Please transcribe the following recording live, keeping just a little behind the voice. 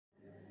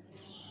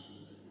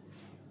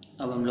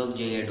अब हम लोग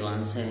जे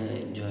एडवांस से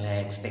जो है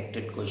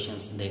एक्सपेक्टेड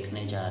क्वेश्चंस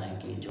देखने जा रहे हैं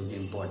कि जो भी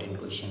इम्पोर्टेंट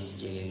क्वेश्चंस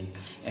जे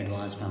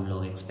एडवांस में हम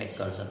लोग एक्सपेक्ट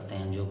कर सकते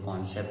हैं, जो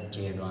कॉन्सेप्ट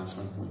जे एडवांस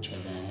में पूछे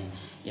गए हैं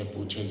या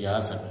पूछे जा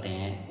सकते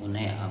हैं,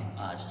 उन्हें अब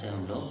आज से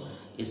हम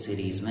लोग इस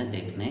सीरीज़ में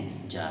देखने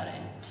जा रहे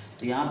हैं।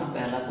 तो यहाँ पे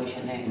पहला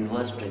क्वेश्चन है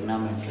इन्वर्स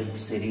ट्रिग्नोमेट्रिक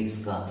सीरीज़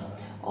का,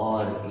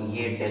 और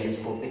ये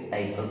टेलीस्कोपिक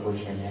टाइप का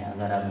क्वेश्चन है।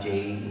 अगर आप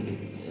जेईई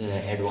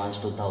एडवांस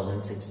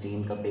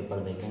 2016 का पेपर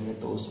देखेंगे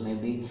तो उसमें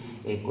भी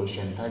एक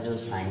क्वेश्चन था जो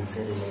साइंस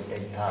से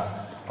रिलेटेड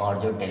था और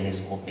जो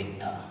टेलीस्कोपिक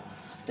था।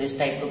 तो इस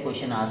टाइप का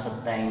क्वेश्चन आ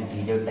सकता है,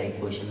 इंटीजर टाइप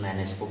क्वेश्चन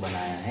मैंने इसको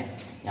बनाया है।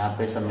 यहाँ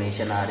पे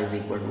summation r is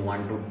equal to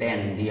 1 to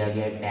 10 दिया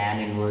गया है। tan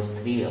inverse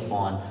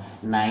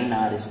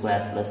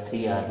 3/9r² plus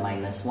 3r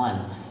minus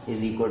 1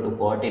 is equal to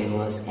cot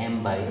inverse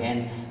m/n,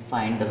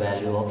 find the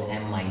value of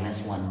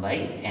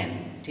m-1/n।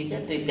 ठीक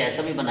है, तो ये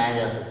कैसा भी बनाया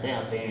जा सकता है।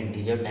 यहाँ पे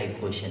इंटीजर टाइप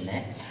क्वेश्चन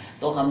है,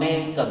 तो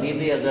हमें कभी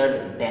भी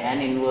अगर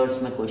tan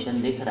इनवर्स में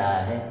क्वेश्चन दिख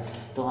रहा है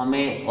तो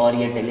हमें, और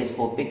ये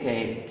टेलीस्कोपिक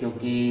है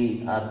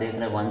क्योंकि आप देख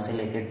रहे हैं 1 से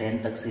लेकर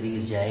 10 तक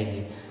सीरीज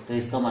जाएगी, तो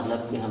इसका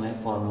मतलब कि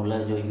हमें फॉर्मूला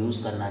जो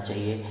यूज़ करना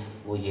चाहिए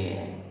वो ये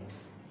है।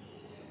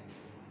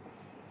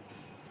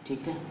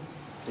 ठीक है,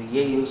 तो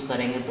ये यूज़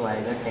करेंगे तो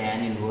आएगा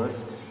tan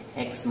inverse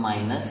x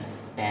minus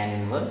tan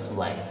inverse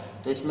y।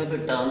 तो इसमें फिर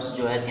टर्म्स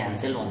जो है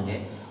कैंसिल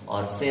होंगे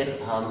और फिर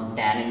हम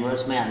tan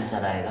इनवर्स में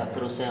आंसर आएगा,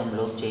 फिर उसे हम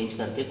लोग चेंज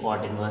करके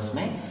cot इनवर्स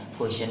में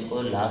क्वेश्चन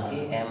को ला के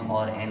m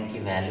और n की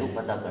वैल्यू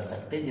पता कर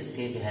सकते हैं,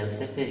 जिसके हेल्प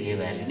से फिर ये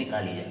वैल्यू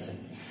निकाली जा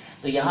सकती है।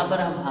 तो यहाँ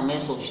पर हमें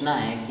सोचना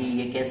है कि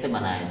ये कैसे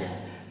बनाया जाए।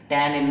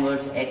 tan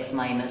inverse x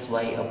minus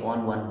Y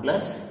upon 1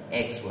 plus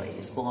x Y,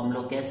 इसको हम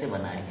लोग कैसे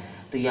बनाएं।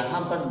 तो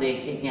यहाँ पर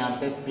देखिए कि यहाँ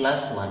पे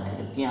 +1 है,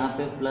 जबकि यहाँ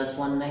पे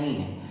 +1 नहीं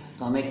है,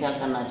 तो हमें क्या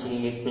करना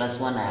चाहिए, एक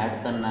 +1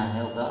 ऐड करना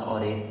होगा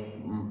और एक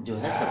जो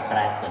है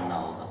सब्ट्रैक्ट करना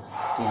होगा।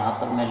 तो यहाँ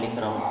पर मैं लिख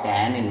रहा हूँ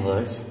tan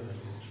इनवर्स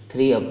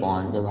 3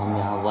 अपॉन, जब हम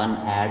यहाँ 1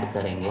 ऐड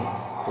करेंगे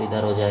तो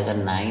इधर हो जाएगा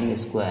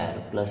 9²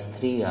 प्लस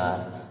 3r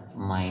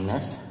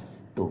माइनस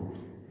 2।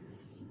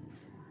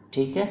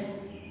 ठीक है,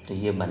 तो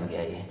ये बन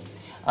गया ये।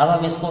 अब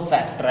हम इसको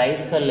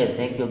फैक्टराइज कर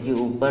लेते हैं, क्योंकि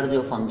ऊपर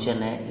जो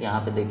फंक्शन है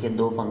यहाँ पे देखिए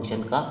दो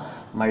फंक्शन का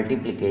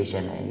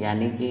मल्टीप्लिकेशन है,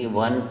 यानी कि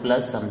 1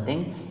 प्लस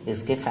समथिंग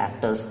इसके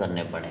फैक्टर्स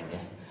करने पड़ेंगे।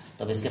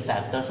 तो अब इसके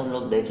फैक्टर्स हम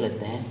लोग देख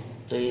लेते हैं।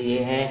 तो ये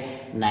है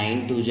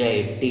 9 2 जा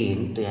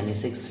 18, तो यानी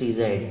 6 3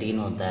 जा 18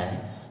 होता है।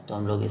 तो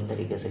हम लोग इस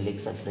तरीके से लिख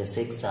सकते हैं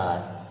 6r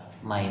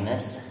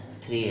माइनस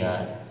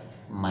 3r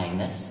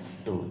माइनस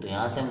 2। तो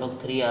यहाँ से हम लोग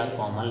 3r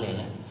कॉमन ले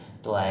लें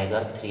तो आएगा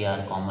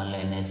 3r कॉमन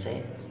लेने से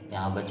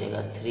यहाँ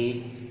बचेगा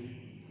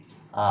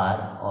 3r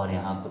और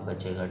यहाँ पे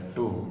बचेगा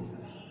 2।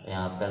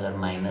 यहाँ पे अगर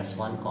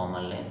 -1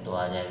 कॉमन लें तो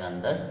आ जाएगा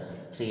अंदर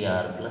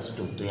 3r प्लस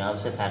 2। तो यहाँ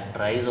से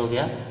फैक्टराइज हो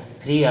गया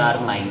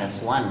 3r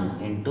minus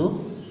 1 into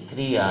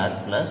 3r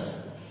plus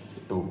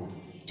 2।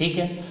 ठीक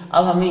है,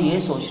 अब हमें ये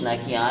सोचना है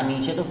कि यहाँ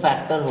नीचे तो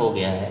फैक्टर हो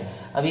गया है,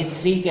 अब ये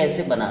 3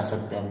 कैसे बना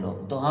सकते हैं हम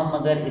लोग। तो हम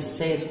अगर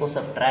इससे इसको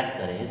सब्ट्रैक्ट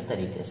करें इस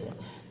तरीके से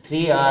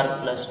 3r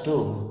plus 2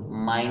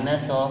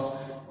 minus of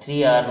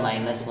 3r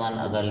minus 1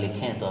 अगर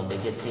लिखें तो अब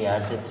देखिए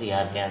 3r से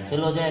 3r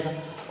कैंसिल हो जाएगा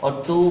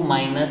और 2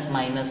 माइनस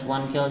माइनस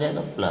 1 क्या हो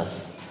जाएगा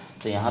प्लस।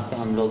 तो यहाँ पे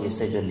हम लोग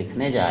इससे जो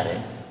लिखने जा रहे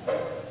हैं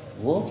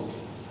वो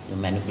जो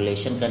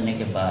मैनिपुलेशन करने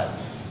के बाद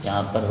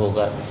यहाँ पर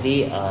होगा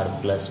 3r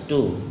प्लस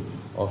 2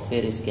 और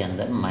फिर इसके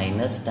अंदर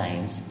माइनस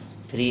टाइम्स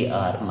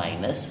 3r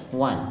माइनस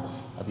 1।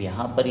 अब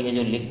यहाँ पर ये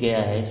जो लिख गया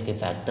है इसके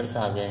फैक्टर्स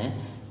आ गए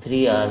हैं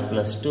 3r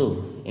plus 2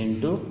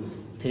 into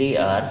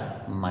 3r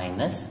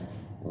minus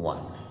 1।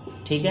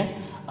 ठीक है,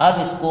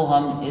 अब इसको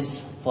हम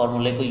इस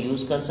फॉर्मूले को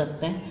यूज़ कर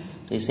सकते हैं।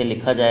 तो इसे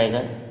लिखा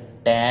जाएगा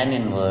tan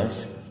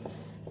inverse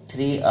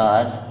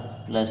 3r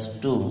plus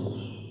 2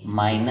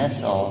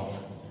 minus of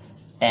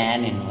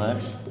tan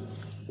inverse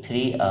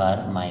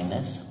 3r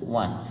minus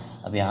 1।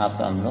 अब यहाँ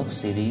पे हम लोग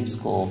सीरीज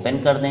को ओपन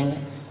कर देंगे,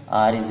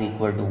 r is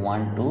equal to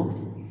 1 to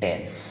 10।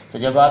 तो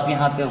जब आप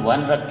यहाँ पे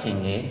 1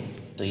 रखेंगे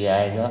तो ये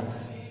आएगा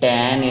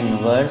tan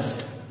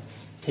इनवर्स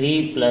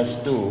 3 प्लस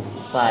 2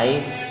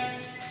 5।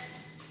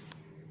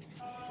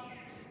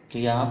 तो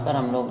यहाँ पर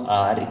हम लोग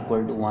r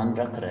इक्वल टू 1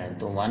 रख रहे हैं,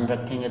 तो 1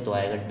 रखेंगे तो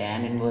आएगा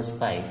tan इनवर्स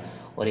 5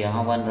 और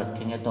यहाँ 1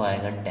 रखेंगे तो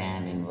आएगा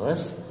tan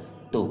इनवर्स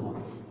 2।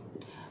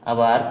 अब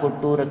r को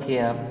 2 रखिए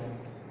आप,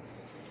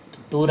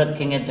 2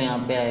 रखेंगे तो यहाँ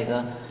पे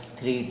आएगा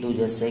 3 2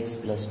 जा 6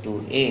 प्लस 2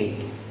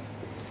 8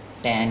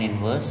 tan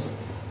इनवर्स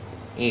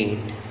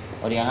 8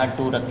 और यहाँ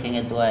 2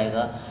 रखेंगे तो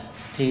आएगा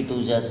 3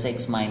 2 जा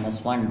 6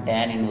 माइनस 1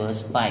 tan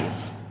इनवर्स 5।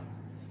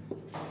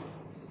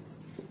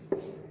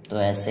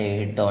 तो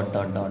ऐसे डॉट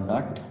डॉट डॉट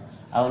डॉट।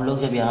 अब हम लोग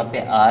जब यहाँ पे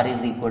r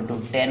इज इक्वल टू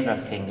 10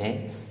 रखेंगे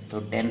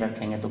तो 10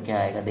 रखेंगे तो क्या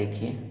आएगा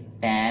देखिए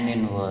tan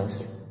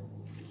इनवर्स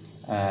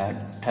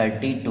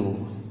 32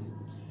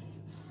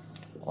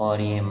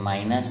 और ये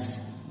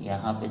माइनस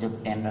यहाँ पे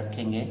जब 10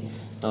 रखेंगे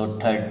तो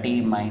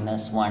 30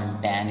 माइनस 1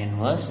 tan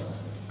इनवर्स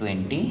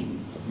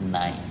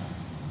 29।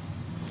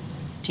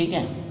 ठीक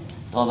है,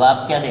 तो अब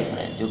आप क्या देख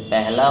रहे हैं, जो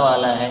पहला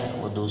वाला है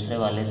वो दूसरे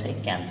वाले से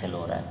कैंसिल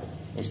हो रहा है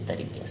इस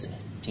तरीके से।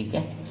 ठीक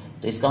है,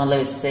 तो इसका मतलब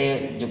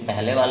इससे जो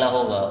पहले वाला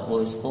होगा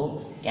वो इसको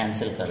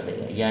कैंसिल कर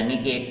देगा, यानी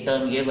कि एक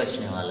टर्म ये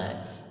बचने वाला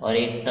है और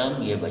एक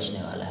टर्म ये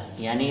बचने वाला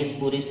है। यानी इस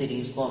पूरी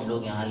सीरीज को हम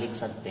लोग यहाँ लिख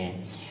सकते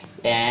हैं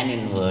tan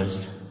inverse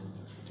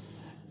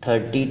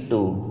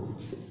 32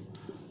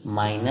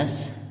 minus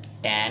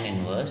tan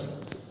inverse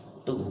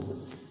 2।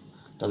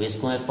 तो अब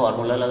इसको एक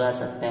फॉर्मूला लगा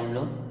सकते हैं हम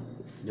लोग,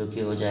 जो कि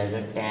हो जाएगा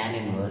tan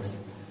inverse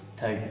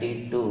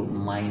 32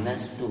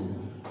 minus 2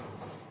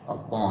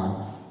 upon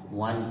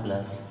 1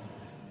 plus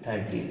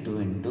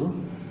 32 into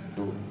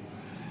 2।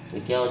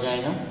 तो क्या हो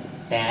जाएगा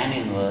tan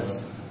इनवर्स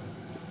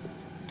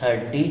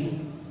 30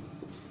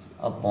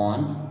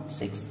 अपॉन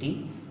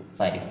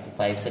 65। तो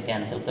 5 से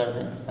कैंसिल कर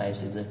दें, 5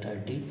 6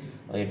 30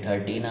 और ये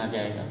 13 आ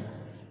जाएगा।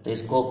 तो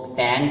इसको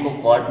tan को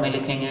कॉट में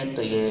लिखेंगे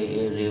तो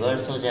ये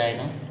रिवर्स हो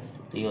जाएगा,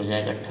 तो ये हो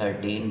जाएगा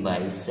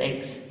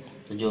 13/6,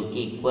 तो जो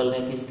कि इक्वल है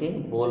किसके,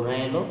 बोल रहे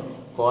हैं लोग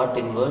कॉट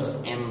इनवर्स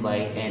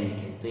m/n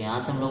के। तो यहाँ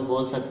से हम लोग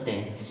बोल सकते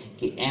हैं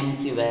कि m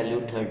की वैल्यू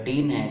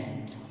 13 है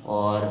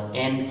और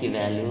n की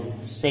वैल्यू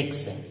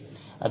 6 है।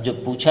 अब जो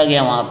पूछा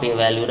गया वहाँ पे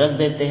वैल्यू रख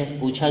देते हैं।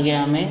 पूछा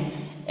गया हमें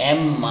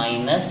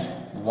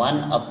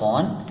m-1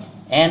 अपॉन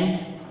n,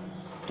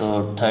 तो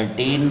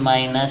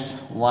 13-1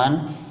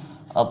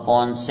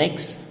 अपॉन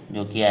 6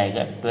 जो कि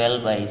आएगा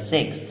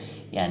 12/6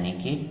 यानी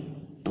कि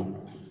 2।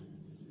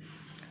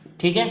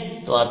 ठीक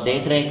है, तो आप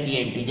देख रहे हैं कि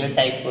इंटीजर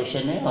टाइप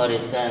क्वेश्चन है और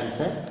इसका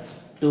आंसर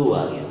 2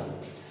 आ गया।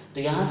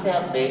 तो यहाँ से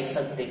आप देख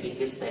सकते कि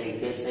किस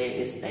तरीके से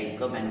इस टाइप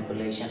का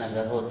मैनिपुलेशन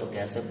अगर हो तो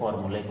कैसे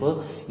फॉर्मूले को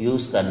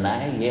यूज करना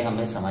है, ये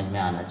हमें समझ में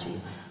आना चाहिए।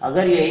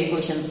 अगर यही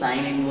question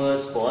sine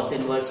inverse cos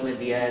inverse में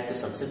दिया है तो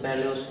सबसे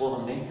पहले उसको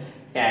हमें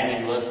टैन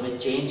इनवर्स में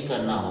चेंज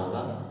करना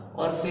होगा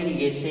और फिर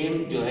ये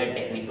सेम जो है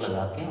टेक्निक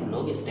लगा के हम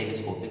लोग इस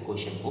टेलीस्कोपिक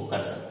क्वेश्चन को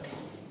कर सकते हैं।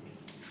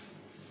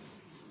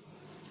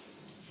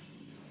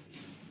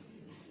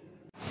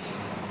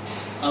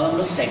 अब हम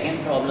लोग सेकेंड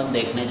प्रॉब्लम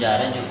देखने जा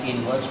रहे हैं जो कि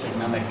इनवर्स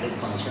ट्रिग्नोमेट्रिक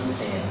फंक्शन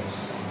से है।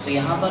 तो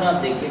यहाँ पर आप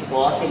देखिए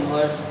cos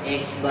inverse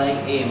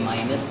x/a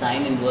minus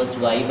sine inverse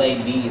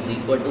y/b is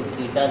equal to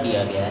theta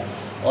दिया गया है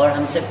और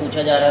हमसे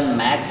पूछा जा रहा है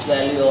max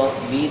value of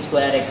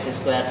b² x²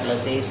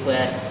 plus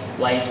a²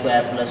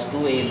 y² plus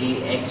 2ab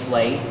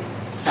xy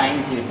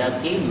sine theta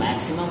की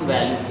मैक्सिमम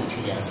वैल्यू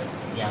पूछी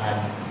यहाँ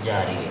जा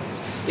रही है।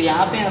 तो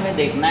यहाँ पे हमें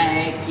देखना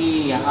है कि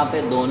यहाँ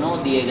पे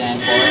दोनों दिए गए हैं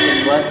cos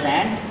inverse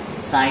and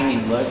sine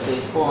inverse, तो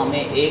इसको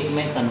हमें एक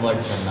में कन्वर्ट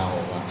करना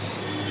होगा।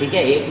 ठीक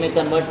है, एक में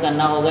कन्वर्ट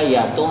करना होगा,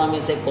 या तो हम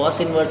इसे कॉस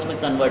इनवर्स में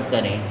कन्वर्ट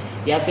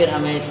करें या फिर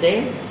हमें इसे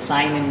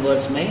साइन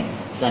इनवर्स में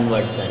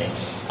कन्वर्ट करें।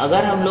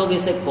 अगर हम लोग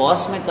इसे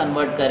कॉस में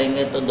कन्वर्ट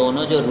करेंगे तो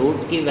दोनों जो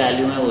रूट की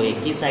वैल्यू है वो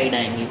एक ही साइड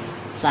आएंगी।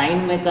 साइन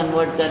में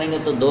कन्वर्ट करेंगे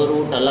तो दो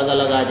रूट अलग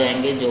अलग आ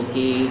जाएंगे, जो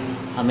कि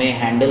हमें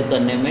हैंडल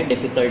करने में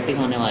डिफ़िकल्टी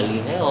होने वाली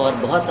है और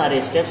बहुत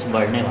सारे स्टेप्स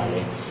बढ़ने वाले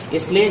हैं।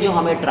 इसलिए जो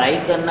हमें ट्राई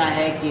करना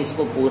है कि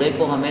इसको पूरे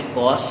को हमें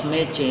कॉस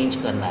में चेंज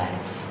करना है।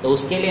 तो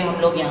उसके लिए हम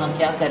लोग यहाँ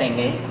क्या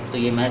करेंगे, तो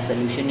ये मैं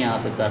सोल्यूशन यहाँ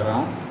पे कर रहा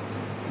हूँ,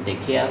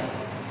 देखिए आप।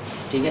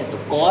 ठीक है, तो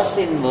कॉस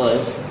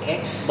इनवर्स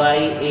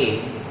x/a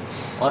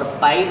और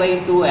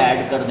π/2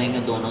 ऐड कर देंगे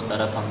दोनों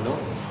तरफ हम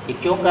लोग। ये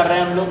क्यों कर रहे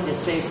हैं हम लोग,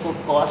 जिससे इसको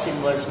कॉस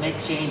इनवर्स में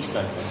चेंज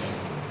कर सकें।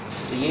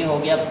 तो ये हो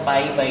गया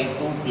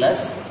π/2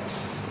 प्लस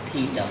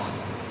थीटा।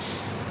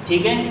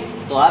 ठीक है,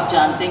 तो आप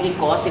जानते हैं कि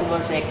cos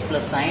inverse x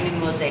plus sine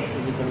inverse x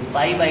is equal to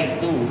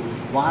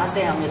π/2, वहाँ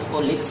से हम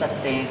इसको लिख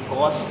सकते हैं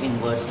cos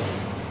इनवर्स में।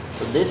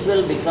 तो this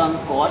will become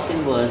cos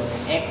inverse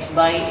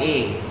x/a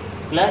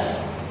plus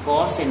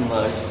cos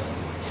inverse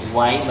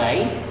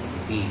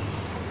y/b।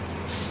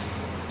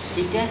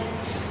 ठीक है,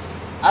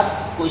 अब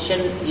क्वेश्चन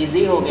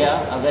इजी हो गया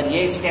अगर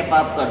ये स्टेप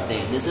आप करते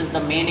हैं। This is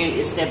the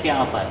main step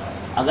यहाँ पर।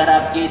 अगर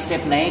आप ये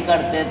स्टेप नहीं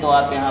करते तो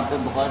आप यहाँ पे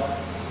बहुत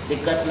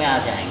दिक्कत में आ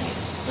जाएंगे।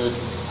 तो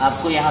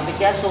आपको यहाँ पे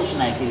क्या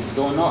सोचना है कि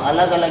दोनों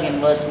अलग अलग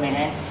इन्वर्स में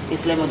हैं,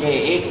 इसलिए मुझे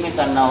एक में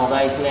करना होगा,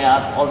 इसलिए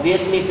आप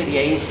ऑब्वियसली फिर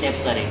यही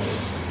स्टेप करेंगे।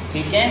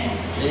 ठीक है,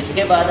 तो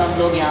इसके बाद हम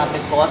लोग यहाँ पे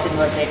cos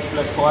inverse x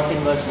plus cos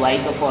inverse y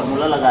का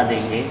फॉर्मूला लगा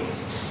देंगे।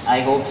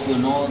 I hope you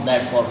know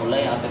that formula.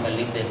 यहाँ पे मैं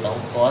लिख देता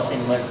हूँ cos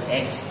inverse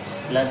x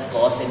plus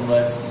cos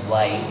inverse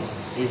y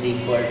is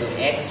equal to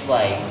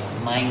xy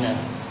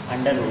minus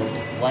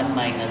 √1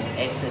 minus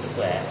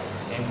x²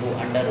 into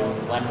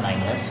 √1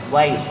 minus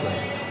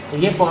y²। तो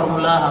ये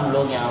फॉर्मूला हम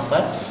लोग यहाँ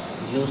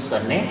पर यूज़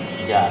करने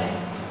जा रहे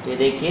हैं। तो ये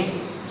देखिए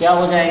क्या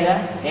हो जाएगा,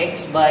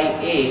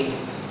 x/a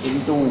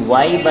इंटू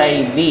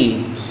y/b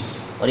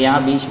और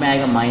यहाँ बीच में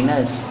आएगा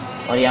माइनस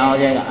और यहाँ हो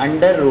जाएगा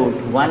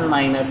 √1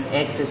 माइनस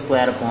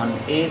x² अपॉन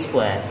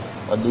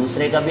a² और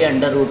दूसरे का भी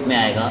अंडर रूट में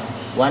आएगा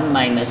 1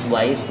 माइनस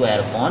y²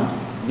 अपॉन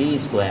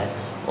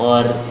b²।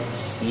 और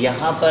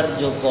यहाँ पर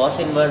जो cos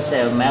इनवर्स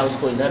है मैं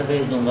उसको इधर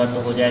भेज दूंगा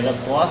तो हो जाएगा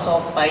cos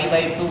ऑफ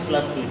π/2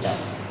 प्लस थीटा।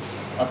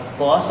 अब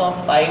cos ऑफ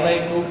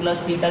π/2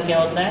 प्लस थीटा क्या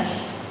होता है,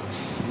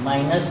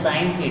 माइनस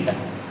साइन थीटा।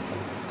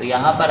 तो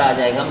यहाँ पर आ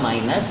जाएगा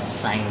माइनस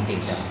साइन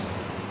थीटा।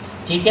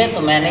 ठीक है,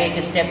 तो मैंने एक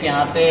स्टेप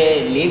यहाँ पे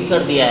लीव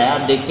कर दिया है।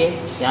 आप देखिए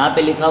यहाँ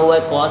पे लिखा हुआ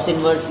है cos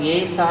इनवर्स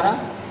ये सारा,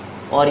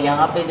 और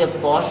यहाँ पे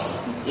जब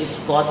इस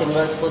cos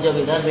इनवर्स को जब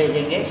इधर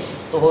भेजेंगे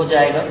तो हो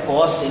जाएगा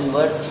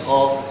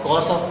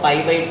cos of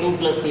pi by 2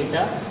 plus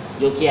theta,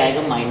 जो कि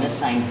आएगा माइनस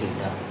साइन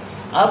थीटा।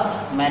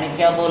 अब मैंने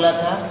क्या बोला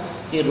था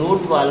कि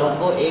रूट वालों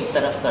को एक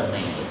तरफ कर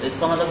देंगे, तो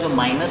इसका मतलब जो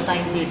माइनस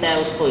साइन थीटा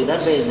है उसको इधर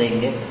भेज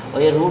देंगे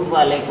और ये रूट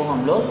वाले को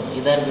हम लोग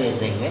इधर भेज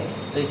देंगे।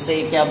 तो इससे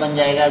ये क्या बन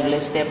जाएगा अगले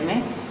स्टेप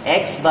में,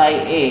 x by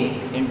A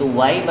into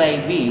Y by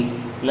B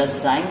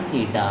plus sine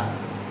theta,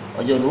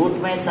 और जो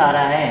रूट में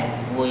सारा है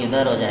वो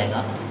इधर हो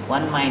जाएगा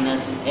 1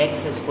 माइनस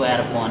एक्स स्क्वायर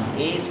अपॉन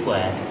ए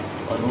स्क्वायर,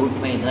 और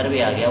रूट में इधर भी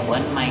आ गया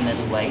 1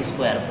 minus Y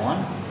square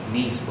upon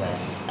B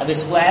square. अब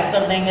स्क्वायर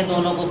कर देंगे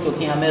दोनों को,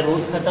 क्योंकि हमें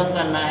रूट खत्म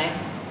करना है,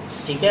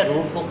 ठीक है,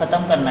 रूट को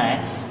ख़त्म करना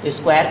है। तो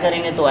स्क्वायर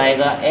करेंगे तो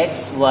आएगा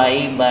x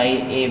Y by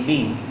A B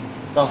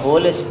का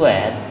whole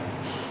square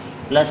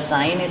plus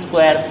sine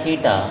square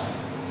theta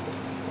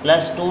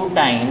plus 2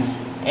 times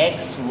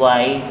x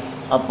Y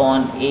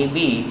upon A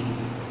B,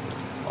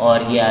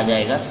 और ये आ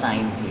जाएगा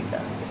साइन थीटा।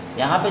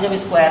 यहाँ पे जब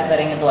स्क्वायर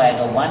करेंगे तो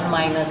आएगा 1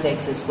 माइनस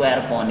एक्स स्क्वायर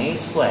अपॉन ए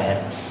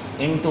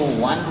square into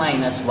 1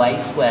 minus Y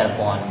square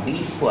upon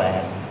B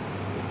square.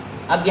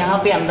 अब यहाँ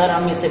पे अंदर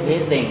हम इसे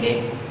भेज देंगे,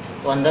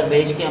 तो अंदर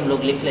भेज के हम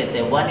लोग लिख लेते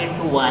हैं 1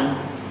 into 1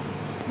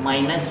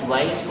 minus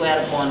Y square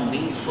upon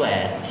B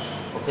square,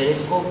 और फिर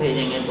इसको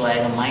भेजेंगे तो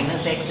आएगा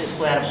माइनस एक्स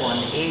स्क्वायर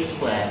अपॉन ए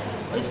स्क्वायर,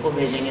 और इसको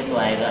भेजेंगे तो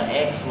आएगा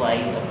x Y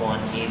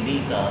upon A B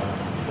का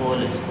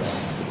होल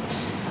स्क्वायर।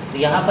 तो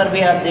यहाँ पर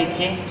भी आप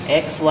देखिए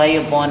x Y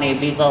upon A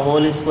B का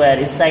होल स्क्वायर,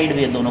 इस साइड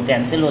भी दोनों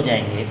कैंसिल हो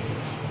जाएंगे,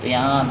 तो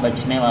यहाँ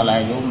बचने वाला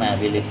है जो मैं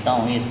अभी लिखता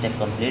हूँ, ये स्टेप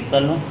कंप्लीट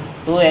कर लूँ,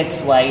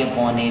 2x Y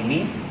upon A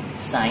B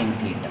sine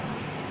theta.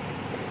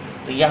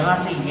 तो यहाँ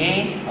से ये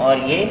और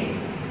ये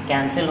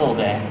कैंसिल हो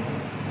गए,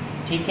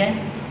 ठीक है।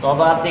 तो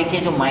अब आप देखिए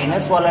जो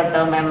माइनस वाला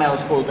टर्म है मैं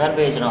उसको उधर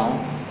भेज रहा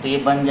हूँ, तो ये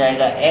बन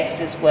जाएगा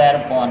एक्स स्क्वायर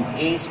अपॉन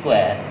ए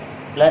square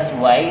plus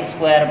Y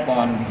square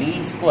upon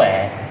B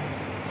square,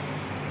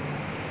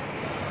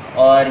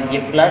 और ये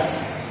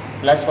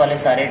प्लस वाले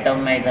सारे टर्म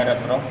मैं इधर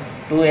रख रहा हूँ,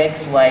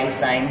 2x Y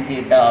sine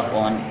theta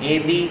upon A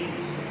B,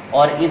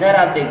 और इधर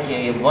आप देखिए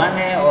ये 1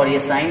 है और ये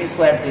साइन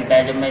स्क्वायर थीटा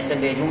है। जब मैं इसे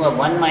भेजूंगा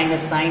 1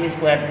 माइनस साइन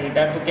स्क्वायर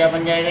थीटा, तो क्या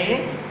बन जाएगा ये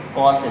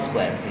कॉस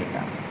स्क्वायर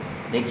थीटा।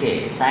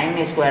 देखिए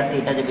साइन स्क्वायर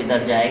थीटा जब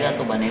इधर जाएगा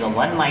तो बनेगा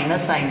 1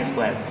 minus sine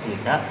square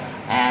theta,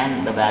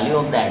 and the value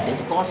of that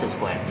is cos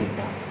square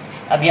theta.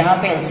 अब यहाँ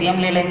पे एलसीएम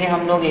ले लेंगे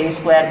हम लोग ए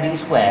स्क्वायर बी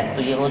स्क्वायर,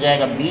 तो ये हो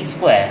जाएगा B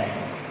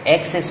square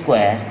x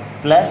square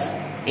plus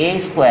ए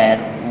स्क्वायर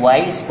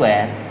वाई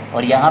स्क्वायर,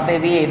 और यहाँ पे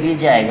भी ए बी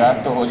जाएगा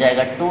तो हो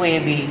जाएगा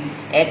 2ab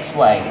x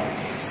Y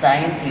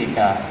sine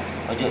theta,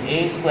 और जो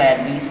ए स्क्वायर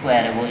बी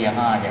स्क्वायर है वो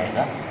यहाँ आ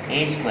जाएगा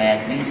ए square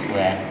B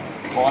square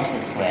cos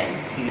square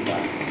theta.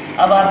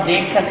 अब आप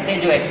देख सकते हैं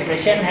जो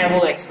एक्सप्रेशन है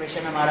वो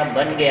एक्सप्रेशन हमारा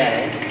बन गया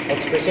है।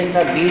 एक्सप्रेशन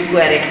था B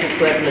square x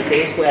square plus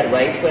ए square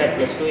Y square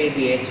plus 2ab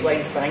x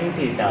Y sine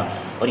theta,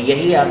 और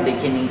यही आप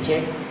देखिए नीचे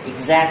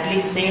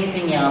एग्जैक्टली सेम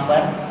थिंग यहाँ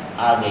पर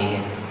आ गई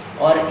है।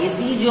 और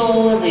इसी जो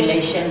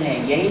रिलेशन है,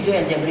 यही जो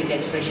अलजेब्रिक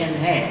एक्सप्रेशन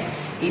है,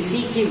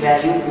 इसी की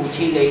वैल्यू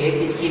पूछी गई है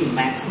कि इसकी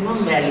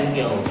मैक्सिमम वैल्यू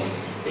क्या होगी।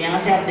 तो यहाँ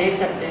से आप देख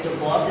सकते हैं जो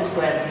कॉस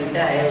स्क्वायर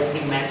थीटा है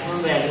उसकी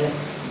मैक्सिमम वैल्यू,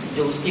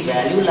 जो उसकी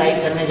वैल्यू लाई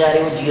करने जा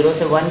रही है वो 0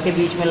 से 1 के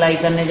बीच में लाई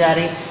करने जा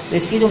रही है, तो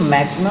इसकी जो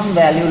मैक्सिमम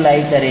वैल्यू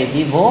लाई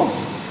करेगी वो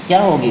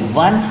क्या होगी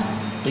 1।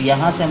 तो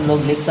यहाँ से हम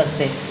लोग लिख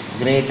सकते हैं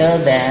ग्रेटर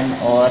देन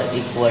और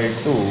equal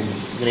to,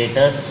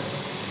 greater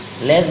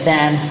less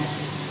than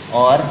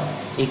और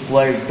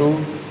equal to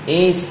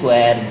A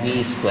square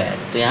B square.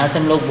 तो यहाँ से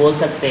हम लोग बोल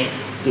सकते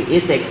हैं कि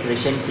इस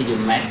एक्सप्रेशन की जो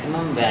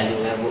मैक्सिमम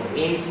वैल्यू है वो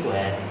ए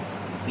स्क्वायर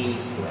बी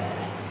स्क्वायर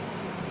है।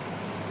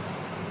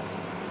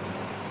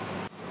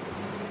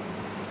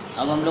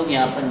 अब हम लोग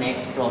यहाँ पर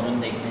नेक्स्ट प्रॉब्लम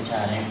देखने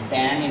जा रहे हैं।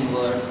 tan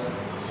इनवर्स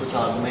कुछ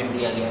आर्गुमेंट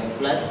दिया गया है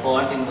प्लस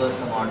cot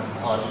इनवर्स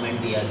आर्गुमेंट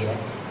दिया गया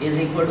है is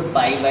equal to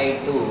pi by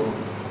 2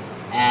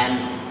 and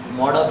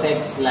mod of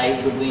x lies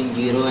between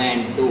 0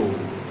 and 2।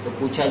 तो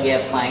पूछा गया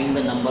find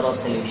the number of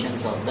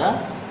solutions of the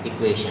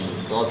equation.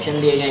 तो ऑप्शन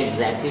दिए गए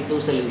exactly 2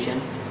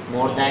 solution,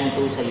 more than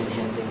 2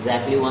 solutions,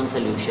 exactly 1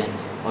 solution,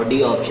 और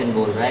डी ऑप्शन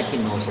बोल रहा है कि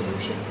नो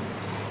सोल्यूशन।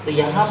 तो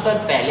यहाँ पर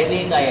पहले भी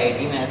एक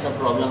आईआईटी में ऐसा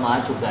प्रॉब्लम आ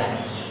चुका है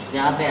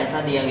जहाँ पे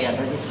ऐसा दिया गया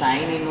था कि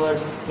साइन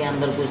इनवर्स के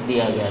अंदर कुछ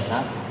दिया गया था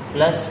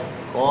प्लस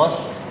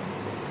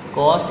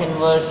कॉस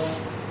इनवर्स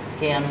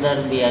के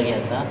अंदर दिया गया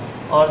था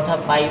और था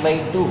पाई बाई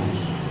 2,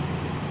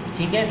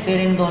 ठीक है।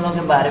 फिर इन दोनों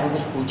के बारे में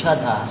कुछ पूछा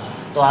था,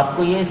 तो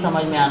आपको ये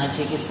समझ में आना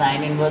चाहिए कि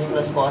sine inverse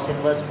plus cos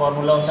inverse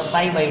formula होता है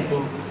पाई बाई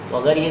 2। तो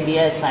अगर ये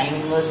दिया है sine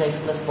inverse x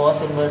plus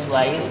cos inverse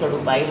Y is equal to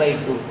pi by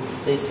 2,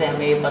 तो इससे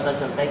हमें ये पता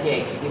चलता है कि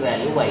एक्स की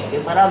वैल्यू वाई के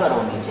बराबर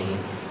होनी चाहिए,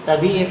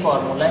 तभी ये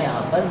फॉर्मूला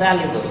यहाँ पर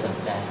वैलिड हो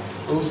सकता है।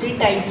 तो उसी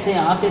टाइप से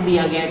यहाँ पे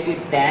दिया गया कि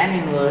tan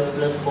inverse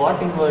plus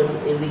cot inverse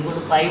is equal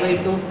to pi by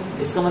 2।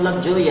 इसका मतलब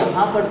जो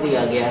यहाँ पर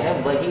दिया गया है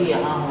वही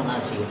यहाँ होना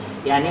चाहिए,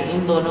 यानी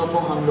इन दोनों को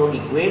हम लोग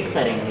इक्वेट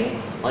करेंगे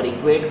और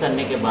इक्वेट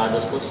करने के बाद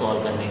उसको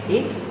सॉल्व करने की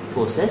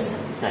कोशिश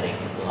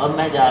करेंगे। तो अब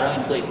मैं जा रहा हूँ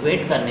इनको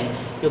इक्वेट करने,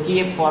 क्योंकि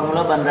ये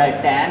फॉर्मूला बन रहा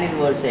है tan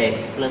inverse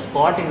x plus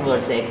cot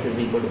inverse x is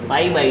equal to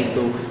pi by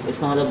 2।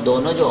 इसका मतलब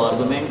दोनों जो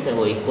आर्गुमेंट्स है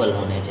वो इक्वल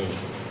होने चाहिए।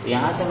 तो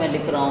यहाँ से मैं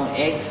लिख रहा हूँ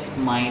x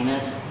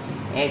minus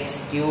x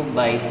cube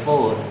by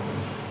 4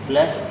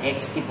 plus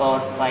x की पावर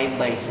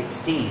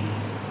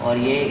 5/16 और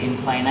ये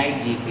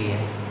इनफाइनाइट जीपी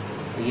है,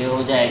 तो ये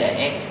हो जाएगा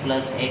x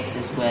plus x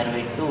square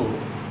by 2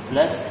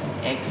 plus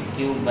x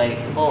cube by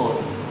 4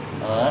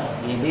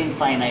 और ये भी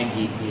इनफाइनाइट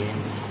जीपी है।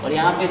 और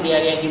यहाँ पे दिया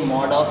गया कि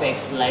mod of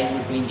x lies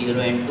between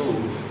 0 and 2,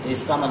 तो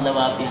इसका मतलब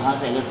आप यहाँ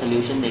से अगर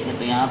सोल्यूशन देखें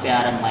तो यहाँ पे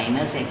आ रहा है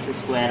माइनस एक्स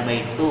स्क्वायर बाई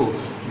 2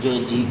 जो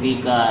जीपी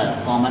का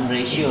कॉमन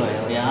रेशियो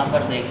है, और यहाँ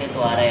पर देखें तो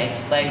आ रहा है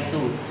एक्स बाई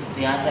 2।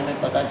 तो यहाँ से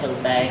हमें पता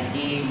चलता है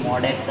कि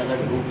मॉड एक्स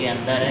अगर 2 के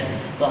अंदर है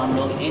तो हम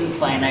लोग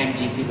इनफाइनाइट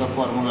जीपी का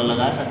फॉर्मूला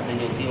लगा सकते हैं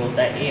जो कि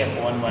होता है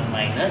a/1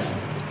 माइनस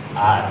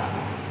आर।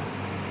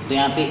 तो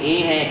यहाँ पे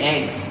a है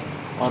x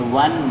और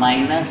 1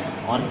 माइनस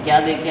और क्या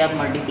देखिए आप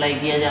मल्टीप्लाई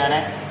किया जा रहा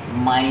है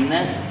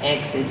माइनस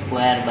एक्स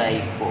स्क्वायर बाई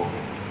 4।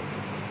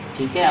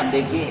 ठीक है, अब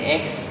देखिए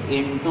x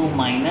into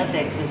minus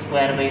x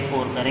square by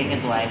 4 करेंगे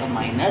तो आएगा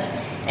माइनस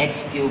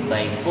एक्स क्यूब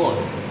बाई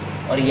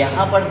 4। और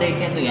यहाँ पर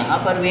देखें तो यहाँ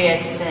पर भी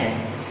x है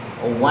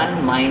और 1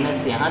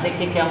 माइनस यहाँ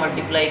देखिए क्या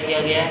मल्टीप्लाई किया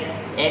गया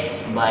है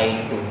x बाई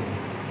 2।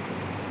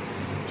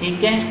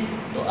 ठीक है,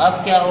 तो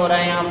अब क्या हो रहा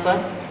है यहाँ पर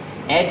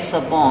x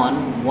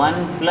upon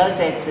 1 plus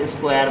x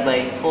square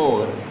by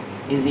 4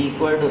 is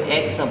equal to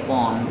x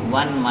upon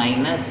 1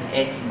 minus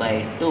x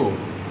by 2।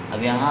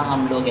 अब यहाँ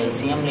हम लोग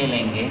एलसीएम ले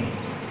लेंगे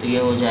तो ये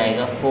हो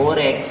जाएगा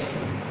 4x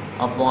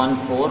upon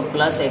 4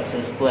 plus x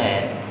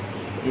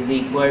square is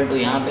equal to,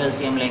 यहाँ पे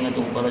एलसीएम लेंगे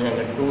तो ऊपर हो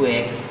जाएगा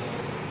 2x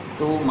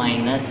 2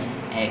 माइनस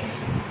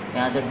एक्स,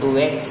 यहाँ से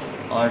 2x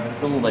और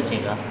 2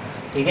 बचेगा।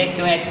 ठीक है,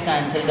 क्यों x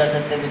कैंसिल कर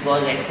सकते हैं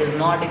because x is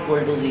not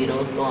equal to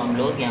 0, तो हम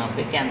लोग यहाँ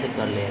पे कैंसिल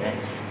कर ले रहे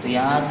हैं। तो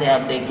यहाँ से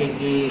आप देखिए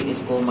कि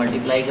इसको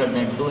मल्टीप्लाई कर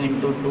दें 2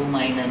 into 2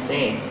 minus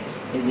x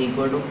is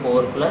equal to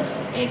 4 plus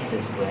x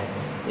square,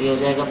 तो ये हो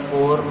जाएगा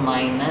 4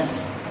 minus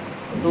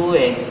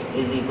 2x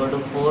is equal to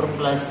 4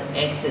 plus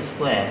x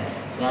square,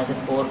 यहाँ से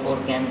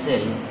 4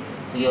 कैंसिल,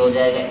 तो ये हो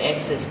जाएगा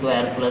x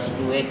square plus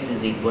 2x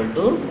is equal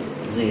to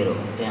 0।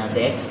 तो यहाँ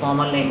से x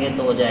कॉमन लेंगे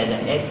तो हो जाएगा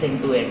x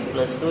into x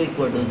plus 2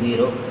 equal to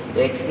 0, तो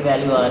x की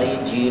वैल्यू आ रही है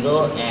 0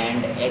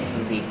 and x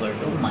is equal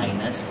to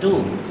minus 2।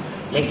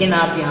 लेकिन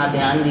आप यहाँ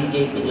ध्यान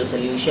दीजिए कि जो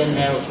सोल्यूशन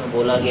है उसमें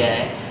बोला गया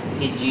है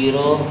कि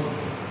 0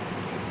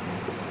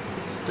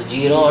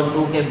 और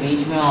 2 के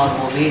बीच में, और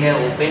वो भी है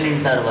ओपन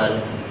इंटरवल।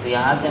 तो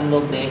यहाँ से हम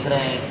लोग देख रहे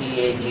हैं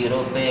कि ये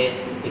 0 पे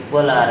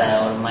इक्वल आ रहा है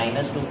और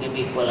माइनस 2 के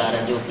भी इक्वल आ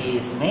रहा है, जो कि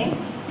इसमें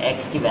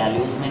x की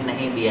वैल्यूज़ में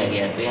नहीं दिया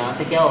गया। तो यहाँ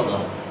से क्या होगा,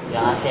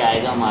 यहाँ से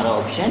आएगा हमारा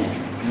ऑप्शन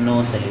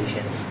नो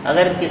सोल्यूशन।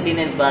 अगर किसी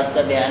ने इस बात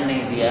का ध्यान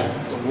नहीं दिया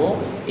तो वो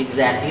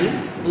एग्जैक्टली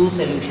 2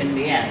 सोल्यूशन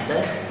भी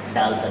आंसर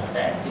डाल सकता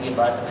है। तो ये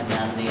बात हमें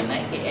ध्यान देना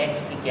है कि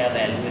x की क्या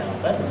वैल्यू यहाँ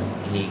पर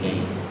ली गई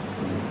है।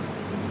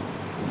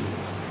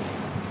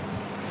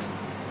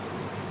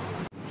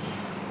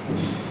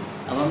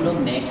 अब हम लोग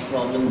नेक्स्ट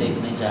प्रॉब्लम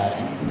देखने जा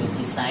रहे हैं, जो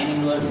कि साइन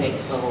इनवर्स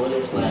x का whole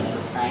square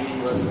plus sine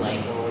inverse y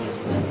का whole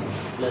square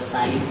plus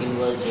sine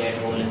inverse z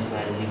whole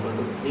square is equal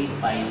to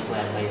 3 pi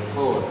square by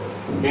 4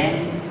 then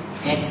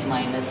x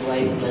minus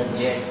Y plus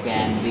Z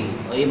can be.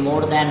 और ये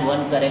more than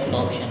 1 correct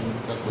option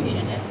का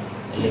question है,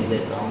 लिख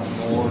देता हूँ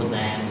more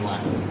than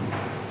 1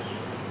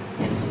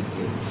 MCQ।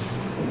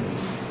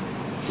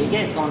 ठीक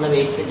है, इसका मतलब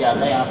एक से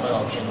ज़्यादा यहाँ पर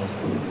ऑप्शन हो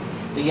सकता है।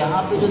 तो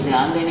यहाँ पे जो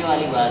ध्यान देने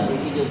वाली बात है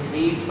कि जो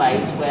 3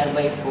 पाई स्क्वायर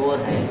बाई 4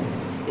 है,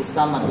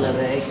 इसका मतलब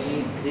है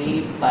कि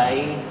 3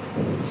 पाई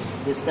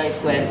जिसका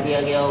स्क्वायर किया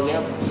गया हो गया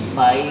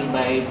पाई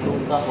बाई 2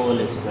 का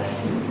होल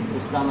स्क्वायर।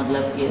 इसका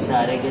मतलब कि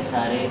सारे के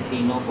सारे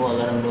तीनों को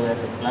अगर हम लोग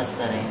ऐसे प्लस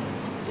करें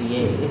तो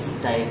ये इस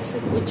टाइप से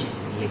कुछ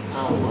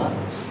लिखा हुआ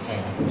है।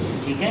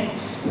 ठीक है,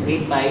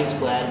 3 पाई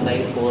स्क्वायर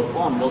बाई 4 को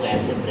हम लोग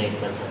ऐसे ब्रेक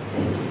कर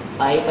सकते हैं,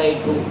 पाई बाई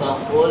 2 का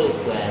whole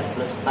square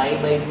plus pi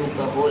by 2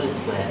 का whole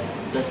square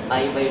plus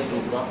pi by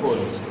 2 का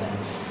होल स्क्वायर।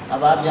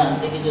 अब आप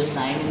जानते हैं कि जो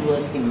साइन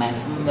इनवर्स की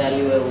मैक्सिमम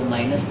वैल्यू है वो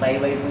माइनस पाई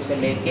बाई 2 से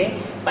लेके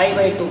पाई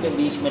बाई 2 के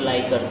बीच में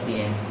लाई करती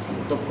है,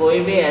 तो कोई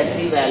भी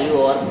ऐसी वैल्यू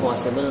और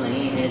पॉसिबल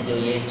नहीं है जो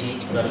ये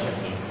चीज़ कर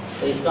सके।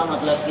 तो इसका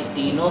मतलब कि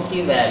तीनों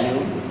की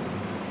वैल्यू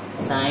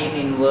साइन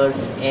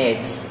इनवर्स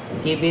x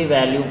की भी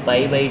वैल्यू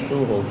पाई बाई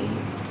 2 होगी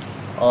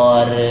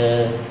और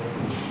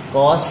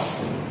कॉस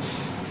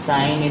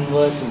साइन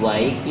इनवर्स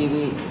y की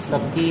भी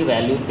सबकी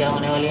वैल्यू क्या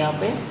होने वाली है यहाँ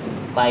पे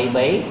पाई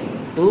बाई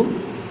 2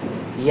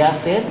 या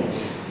फिर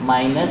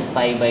माइनस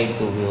पाई बाई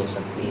 2 भी हो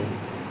सकती है।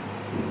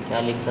 क्या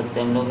लिख सकते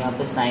हैं हम लोग यहाँ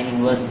पे साइन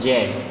इनवर्स z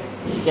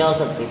क्या हो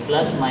सकती है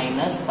प्लस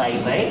माइनस पाई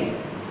बाई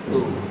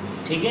 2।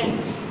 ठीक है,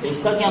 तो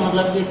इसका क्या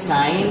मतलब कि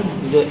साइन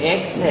जो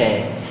x है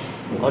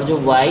और जो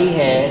y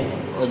है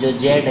और जो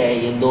z है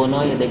ये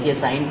दोनों, ये देखिए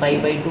साइन पाई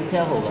बाई 2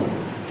 क्या होगा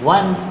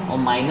 1 और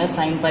माइनस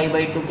साइन पाई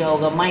बाई 2 क्या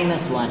होगा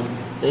 -1।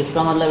 तो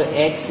इसका मतलब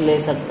x ले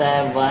सकता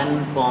है 1,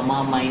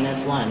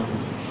 -1,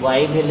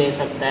 y भी ले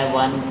सकता है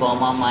 1,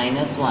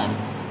 -1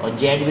 और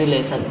z भी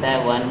ले सकता है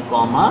 1,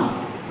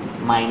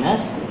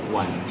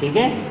 1, ठीक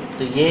है।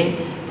 तो ये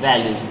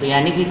वैल्यूज, तो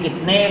यानी कि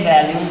कितने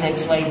वैल्यूज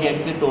एक्स वाई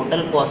जेड की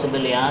टोटल पॉसिबल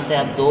है। यहाँ से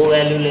आप 2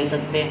 वैल्यू ले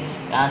सकते हैं,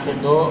 यहाँ से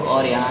 2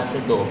 और यहाँ से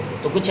 2।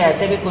 तो कुछ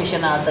ऐसे भी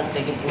क्वेश्चन आ सकते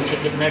हैं कि पूछे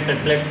कितने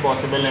ट्रिपलेट्स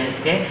पॉसिबल हैं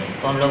इसके,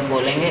 तो हम लोग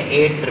बोलेंगे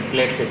 8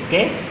 ट्रिपलेट्स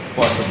इसके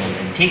पॉसिबल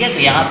है, ठीक है। तो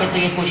यहाँ पे तो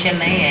ये क्वेश्चन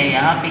नहीं है,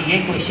 यहाँ पे ये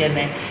क्वेश्चन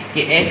है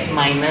कि x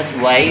minus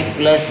Y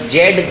plus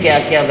Z क्या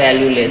क्या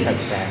वैल्यू ले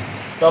सकता है।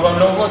 तो अब हम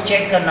लोगों को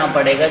चेक करना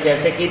पड़ेगा,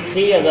 जैसे कि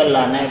 3 अगर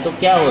लाना है तो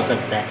क्या हो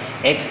सकता है।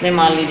 x ने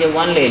मान लीजिए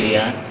 1 ले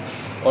लिया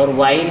और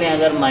y ने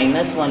अगर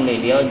 -1 ले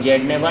लिया और z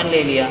ने 1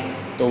 ले लिया,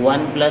 तो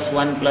 1 +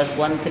 1 +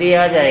 1 3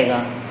 आ जाएगा।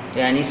 तो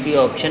यानी सी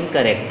ऑप्शन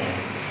करेक्ट है।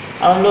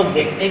 अब हम लोग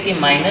देखते हैं कि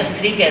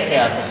 -3 कैसे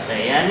आ सकता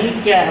है। यानी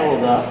क्या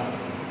होगा,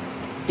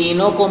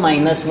 तीनों को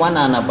 -1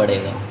 आना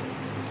पड़ेगा,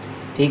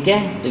 ठीक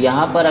है। तो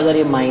यहाँ पर अगर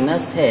ये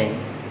माइनस है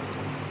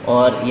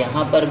और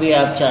यहाँ पर भी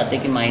आप चाहते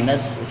कि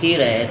माइनस ही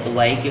रहे, तो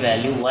y की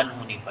वैल्यू 1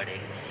 होनी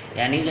पड़ेगी।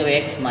 यानी जब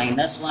x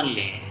 -1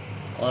 ले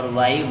और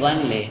y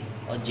 1 ले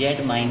और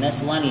z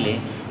 -1 ले,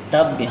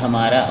 तब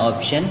हमारा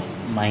ऑप्शन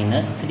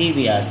 -3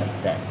 भी आ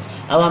सकता है।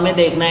 अब हमें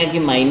देखना है कि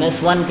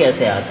 -1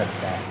 कैसे आ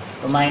सकता है।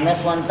 तो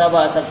 -1 तब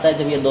आ सकता है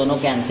जब ये दोनों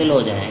कैंसिल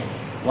हो जाएं।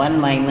 1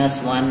 - 1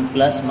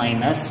 +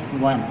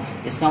 -1,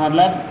 इसका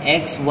मतलब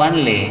x 1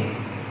 ले,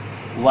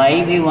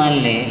 y भी 1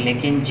 ले,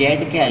 लेकिन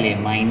z क्या ले,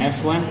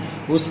 -1।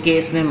 उस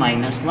केस में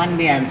 -1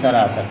 भी आंसर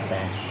आ सकता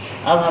है।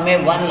 अब हमें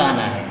 1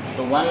 लाना है,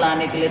 तो 1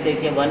 लाने के लिए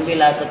देखिए 1 भी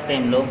ला सकते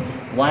हैं हम लोग।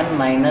 1 -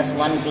 1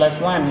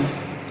 + 1,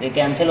 तो ये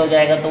कैंसिल हो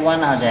जाएगा तो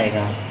 1 आ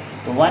जाएगा।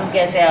 तो 1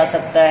 कैसे आ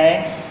सकता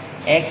है,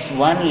 x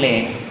 1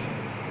 ले,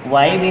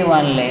 y भी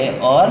 1 ले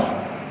और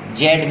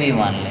z भी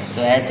 1 ले।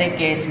 तो ऐसे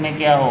केस में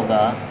क्या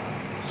होगा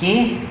कि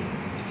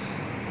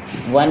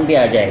 1 भी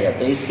आ जाएगा।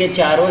 तो इसके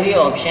चारों ही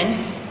ऑप्शन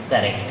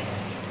करेक्ट है।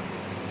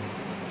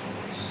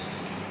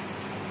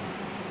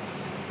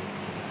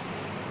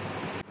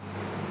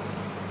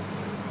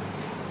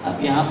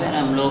 अब यहाँ पर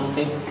हम लोग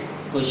 5th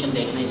क्वेश्चन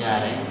देखने जा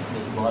रहे हैं, जो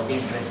बहुत ही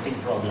इंटरेस्टिंग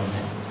प्रॉब्लम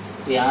है।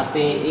 तो यहाँ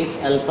पे if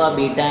alpha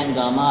beta and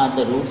gamma are the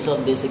roots of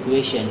this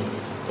equation,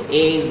 तो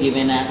a is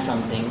given as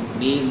something,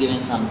 b is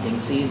given something,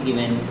 c is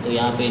given. तो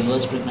यहाँ पे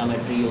इन्वर्स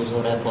ट्रिग्नोमेट्री यूज़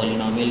हो रहा है,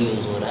 पॉलिनोमियल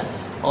यूज़ हो रहा है,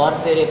 और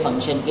फिर एक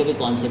फंक्शन के भी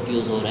कॉन्सेप्ट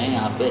यूज़ हो रहे हैं।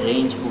 यहाँ पे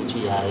रेंज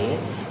पूछी जा रही है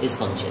इस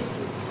फंक्शन की।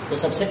 तो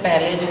सबसे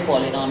पहले जो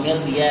पॉलिनोमियल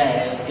दिया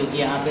है, क्योंकि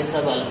यहाँ पे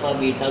सब अल्फ़ा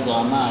बीटा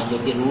गामा जो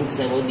कि रूट्स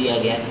है वो दिया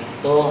गया है,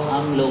 तो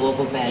हम लोगों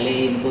को पहले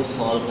इनको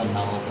सॉल्व करना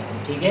होगा,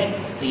 ठीक है।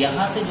 तो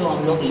यहाँ से जो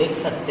हम लोग लिख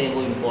सकते हैं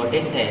वो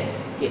इम्पोर्टेंट है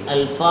कि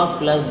alpha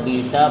plus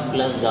beta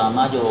plus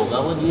gamma जो होगा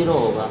वो 0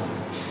 होगा,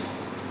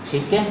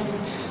 ठीक है।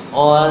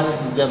 और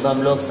जब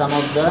हम लोग सम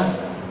of the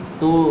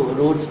 2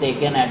 roots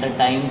taken at a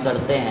time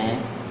करते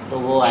हैं, तो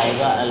वो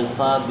आएगा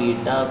alpha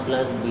beta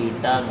plus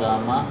beta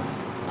gamma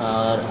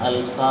और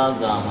अल्फ़ा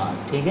गामा,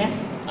 ठीक है।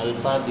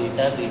 Alpha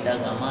beta beta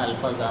gamma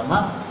alpha gamma,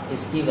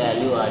 इसकी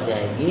वैल्यू आ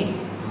जाएगी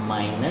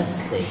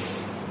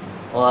 -6।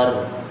 और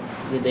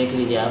ये देख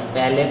लीजिए आप,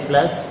 पहले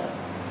प्लस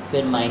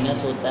फिर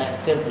माइनस होता है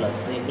फिर प्लस,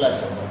 तो ये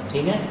प्लस होगा,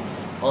 ठीक है।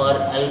 और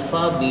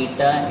अल्फ़ा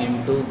बीटा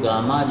इंटू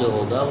गामा जो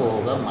होगा वो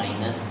होगा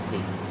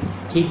 -3,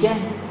 ठीक है।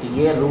 तो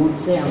ये रूट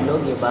से हम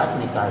लोग ये बात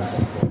निकाल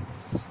सकते हैं।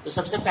 तो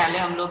सबसे पहले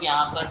हम लोग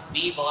यहाँ पर b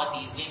बहुत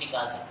ईजिली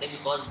निकाल सकते हैं,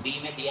 बिकॉज b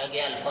में दिया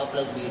गया alpha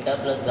plus beta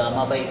plus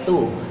gamma by 2।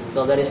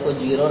 तो अगर इसको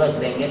 0 रख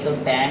देंगे तो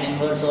tan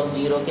इनवर्स ऑफ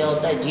 0 क्या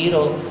होता है,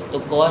 0। तो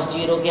cos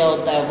 0 क्या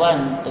होता है,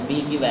 1। तो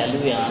b की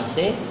वैल्यू यहाँ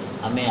से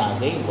हमें आ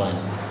गई 1,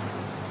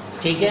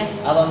 ठीक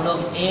है। अब हम लोग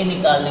a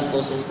निकालने की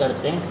कोशिश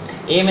करते हैं।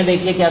 a में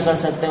देखिए क्या कर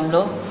सकते हैं हम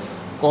लोग,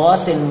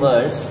 cos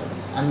इनवर्स,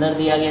 अंदर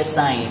दिया गया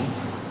साइन,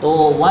 तो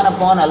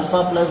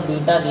 1/अल्फ़ा प्लस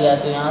बीटा दिया,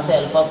 तो यहाँ से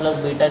अल्फ़ा प्लस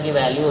बीटा की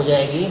वैल्यू हो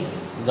जाएगी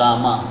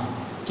गामा,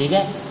 ठीक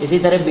है। इसी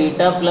तरह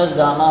बीटा प्लस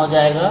गामा हो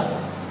जाएगा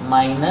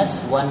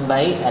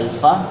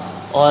 -1/अल्फ़ा,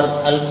 और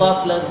अल्फ़ा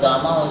प्लस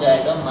गामा हो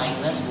जाएगा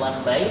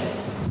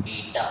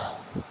 -1/बीटा।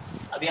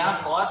 अब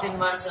यहाँ cos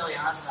इनवर्स है और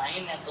यहाँ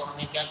साइन है, तो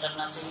हमें क्या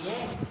करना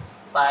चाहिए,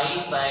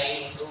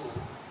 π/2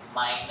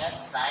 minus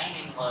sine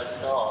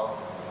inverse of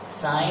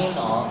sine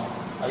of,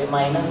 अभी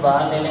माइनस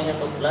बाहर ले लेंगे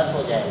तो प्लस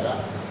हो जाएगा,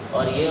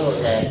 और ये हो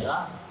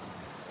जाएगा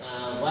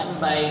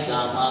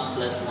 1/गामा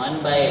प्लस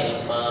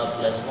 1/अल्फ़ा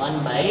प्लस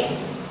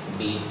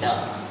 1/बीटा,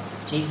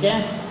 ठीक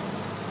है।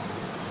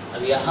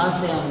 अब यहाँ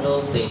से हम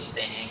लोग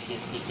देखते हैं कि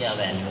इसकी क्या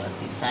वैल्यू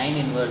आती है, sine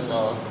inverse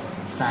of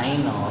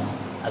sine of.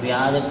 अब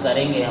यहाँ जब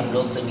करेंगे हम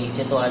लोग, तो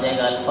नीचे तो आ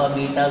जाएगा अल्फ़ा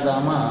बीटा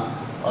गामा,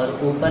 और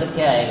ऊपर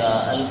क्या आएगा,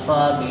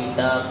 alpha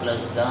beta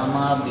plus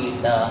gamma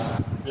beta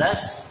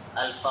plus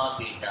alpha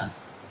beta,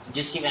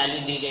 जिसकी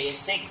वैल्यू दी गई है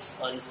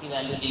 6 और इसकी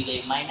वैल्यू दी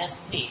गई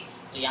 -3।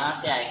 तो यहाँ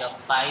से आएगा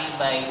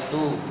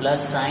π/2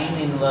 plus sine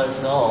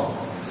inverse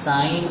of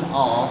sine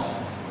of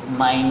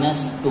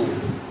 -2।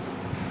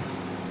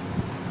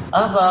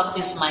 अब आप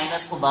इस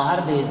माइनस को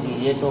बाहर भेज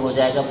दीजिए, तो हो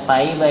जाएगा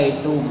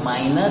π/2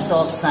 minus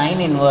of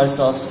sine inverse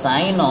of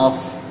sine of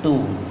 2,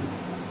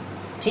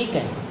 ठीक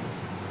है।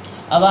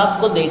 अब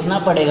आपको देखना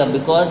पड़ेगा,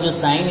 बिकॉज जो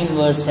साइन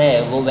इनवर्स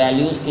है वो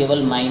वैल्यूज़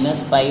केवल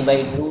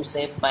 -π/2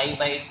 से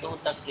π/2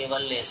 तक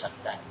केवल ले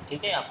सकता है,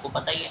 ठीक है, आपको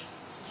पता ही है।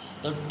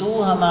 तो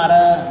 2 हमारा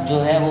जो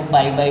है वो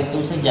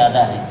π/2 से ज़्यादा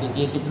है,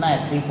 क्योंकि ये कितना है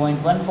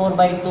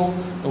 3.14/2,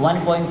 तो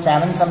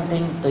 1.7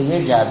 समथिंग, तो ये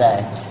ज़्यादा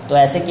है। तो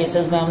ऐसे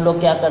केसेस में हम लोग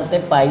क्या करते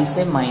हैं, पाई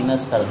से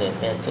माइनस कर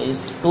देते हैं। तो इस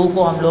 2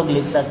 को हम लोग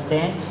लिख सकते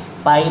हैं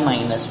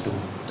π-2।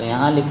 तो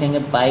यहाँ लिखेंगे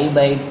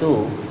π/2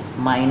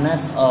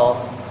 माइनस ऑफ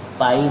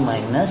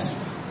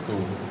π-2।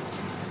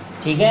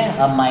 ठीक है,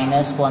 अब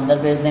माइनस को अंदर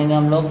भेज देंगे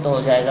हम लोग, तो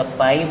हो जाएगा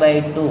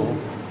π/2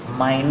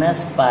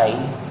 माइनस पाई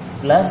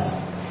प्लस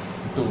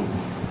 2।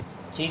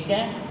 ठीक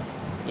है,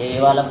 ये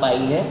वाला पाई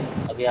है।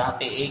 अब यहाँ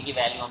पे a की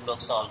वैल्यू हम लोग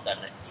सॉल्व कर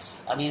रहे हैं।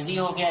 अब इजी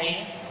हो गया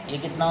ये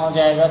कितना हो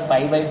जाएगा,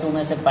 π/2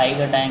 में से पाई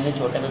घटाएंगे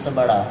छोटे में से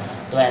बड़ा,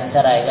 तो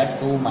आंसर आएगा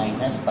 2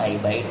 माइनस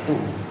π/2।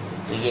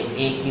 तो ये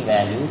a की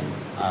वैल्यू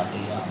आ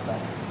गई यहाँ पर।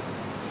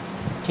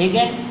 ठीक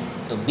है,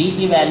 तो b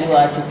की वैल्यू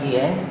आ चुकी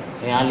है,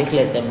 तो यहाँ लिख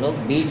लेते हैं हम लोग,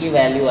 b की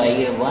वैल्यू आई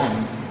है 1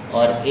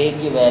 और a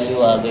की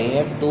वैल्यू आ गई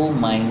है 2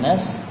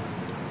 माइनस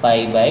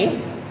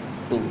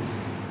π/2।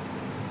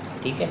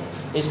 ठीक है,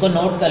 तो इसको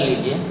नोट कर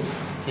लीजिए,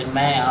 फिर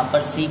मैं यहाँ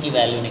पर c की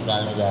वैल्यू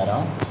निकालने जा रहा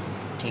हूँ।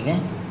 ठीक है,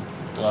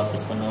 तो आप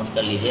इसको नोट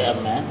कर लीजिए।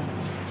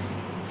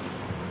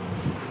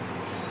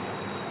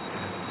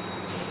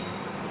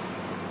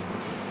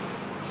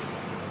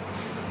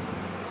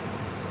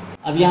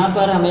 अब यहाँ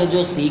पर हमें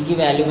जो c की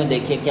वैल्यू में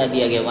देखिए क्या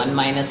दिया गया, 1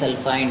 minus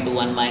alpha into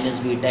 1 minus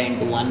beta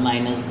into 1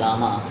 minus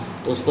gamma.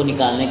 तो उसको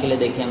निकालने के लिए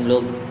देखिए हम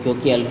लोग,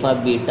 क्योंकि अल्फ़ा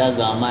बीटा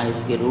गामा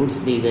इसकी रूट्स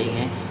दी गई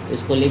हैं, तो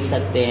इसको लिख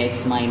सकते हैं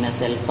x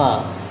minus alpha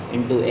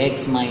into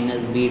x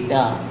minus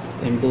beta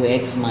into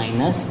x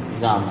minus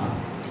gamma.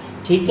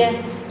 ठीक है,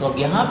 तो अब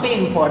यहाँ पे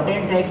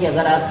इम्पॉर्टेंट है कि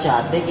अगर आप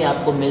चाहते कि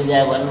आपको मिल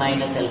जाए 1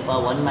 minus alpha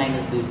 1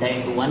 minus beta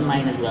into 1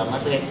 minus gamma,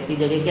 तो x की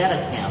जगह क्या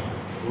रखें आप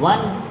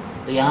 1।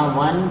 तो यहाँ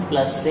 1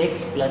 प्लस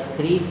 6 प्लस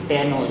 3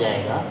 10 हो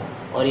जाएगा,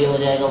 और ये हो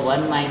जाएगा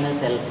 1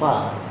 minus alpha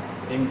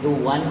into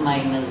 1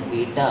 minus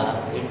beta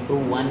into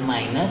 1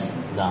 minus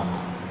gamma.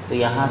 तो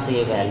यहाँ से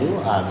ये वैल्यू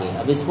आ गई।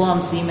 अब इसको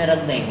हम c में रख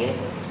देंगे,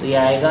 तो ये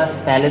आएगा,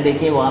 पहले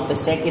देखिए वहाँ पे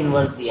सेक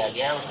इन्वर्स दिया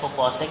गया है, उसको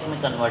कॉसेक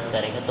में कन्वर्ट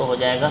करेंगे तो हो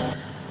जाएगा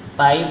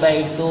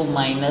π/2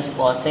 minus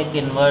cosec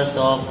inverse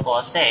of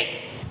cosec,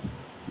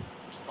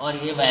 और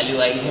ये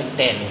वैल्यू आई है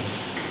 10।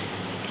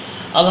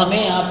 अब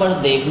हमें यहाँ पर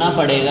देखना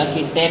पड़ेगा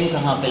कि 10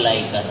 कहाँ पे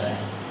लाई कर रहा है।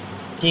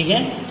 ठीक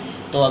है,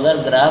 तो अगर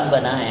ग्राफ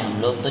बनाए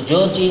हम लोग, तो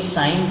जो चीज़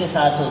साइन के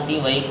साथ होती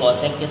है वही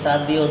कॉसेक के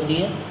साथ भी होती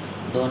है,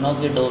 दोनों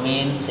की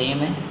डोमेन सेम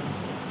है,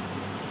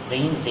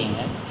 रेंज सेम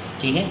है।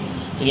 ठीक है,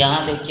 तो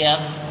यहाँ देखिए आप,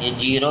 ये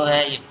 0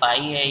 है, ये पाई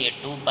है, ये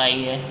 2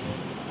 पाई है,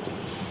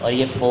 और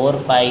ये 4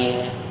 पाई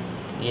है,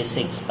 ये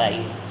 6 पाई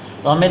है।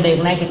 तो हमें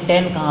देखना है कि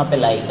 10 कहाँ पे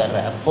लाई कर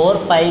रहा है। 4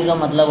 पाई का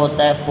मतलब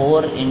होता है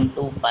 4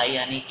 इंटू पाई,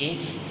 यानी कि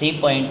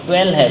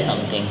 3.12 है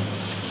समथिंग।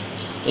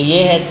 तो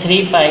ये है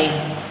 3 पाई,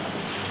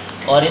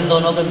 और इन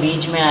दोनों के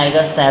बीच में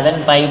आएगा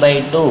 7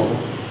 π/2।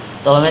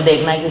 तो हमें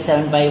देखना है कि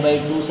 7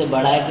 π/2 से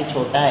बड़ा है कि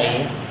छोटा है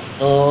ये।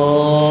 तो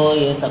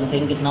ये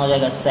समथिंग कितना हो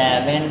जाएगा,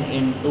 7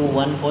 इंटू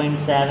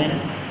 1.7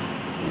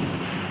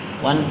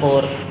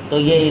 14। तो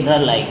ये इधर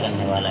लाई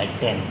करने वाला है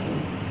 10।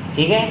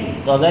 ठीक है,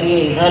 तो अगर ये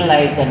इधर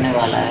लाई करने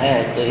वाला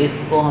है, तो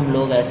इसको हम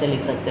लोग ऐसे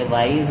लिख सकते हैं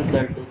y is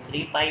equal to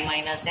 3 pi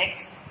minus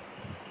x.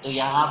 तो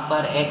यहाँ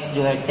पर x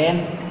जो है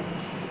 10,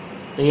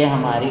 तो ये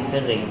हमारी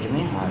फिर रेंज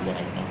में आ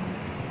जाएगा।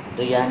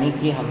 तो यानी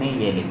कि हमें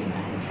ये लिखना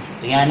है,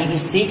 तो यानी कि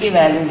c की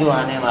वैल्यू जो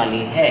आने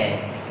वाली है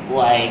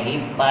वो आएगी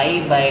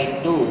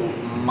π/2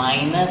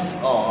 माइनस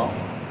ऑफ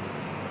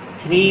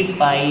 3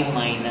 पाई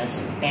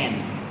माइनस 10।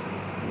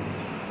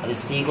 अब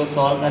इस c को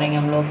सॉल्व करेंगे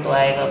हम लोग, तो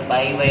आएगा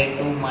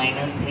π/2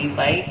 माइनस 3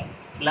 पाई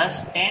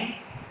प्लस 10।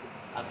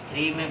 अब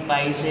 3 में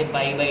पाई से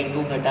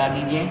π/2 घटा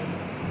दीजिए,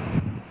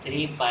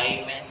 3 पाई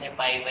में से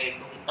π/2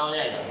 कितना हो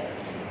जाएगा,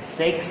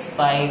 6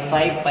 पाई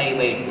 5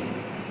 π/2।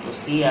 तो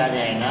c आ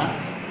जाएगा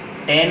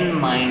 10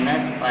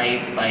 माइनस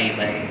 5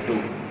 π/2।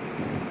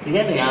 ठीक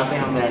है, तो यहाँ पे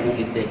हम वैल्यू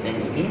लिख देते हैं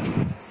इसकी।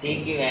 c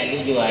की वैल्यू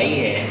जो आई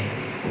है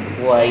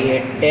वो आई है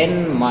 10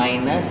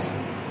 माइनस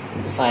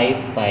 5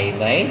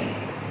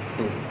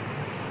 π/2।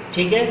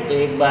 ठीक है, तो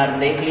एक बार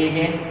देख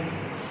लीजिए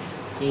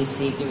कि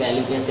c की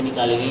वैल्यू कैसे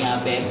निकालेंगे। यहाँ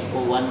पे x को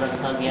 1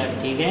 रखा गया।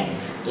 ठीक है,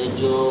 तो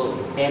जो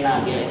 10 आ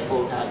गया इसको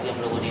उठा के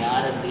हम लोगों ने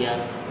यहाँ रख दिया।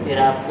 फिर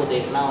आपको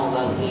देखना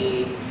होगा कि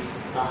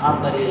कहाँ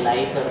पर ये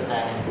लाई करता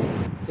है।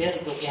 फिर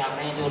क्योंकि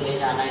हमें जो ले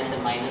जाना है इसे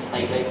माइनस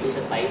π/2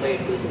 से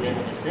π/2, इसलिए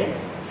हम इसे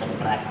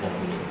सब्ट्रैक्ट कर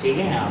दिए। ठीक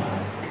है, यहाँ पर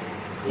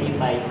 3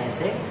 पाई में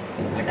से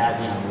घटा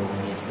दिया हम लोगों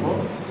ने इसको,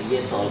 तो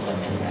ये सॉल्व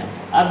करने से आया।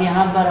 अब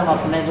यहाँ पर हम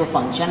अपने जो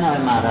फंक्शन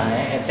हमें मारा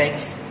है f(x),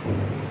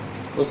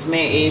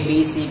 उसमें a b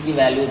c की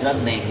वैल्यू रख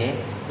देंगे।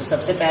 तो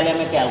सबसे पहले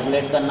हमें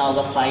कैलकुलेट करना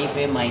होगा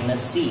 5a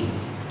माइनस c।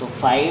 तो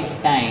 5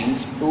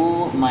 times 2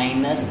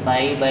 minus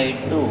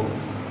π/2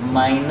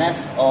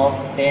 minus of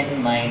 10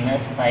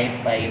 minus 5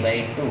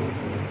 π/2।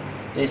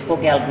 तो इसको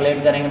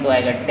कैलकुलेट करेंगे तो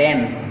आएगा 10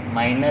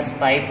 माइनस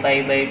 5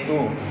 π/2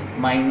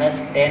 माइनस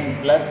 10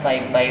 प्लस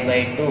 5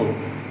 π/2,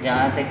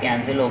 जहाँ से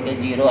कैंसिल होके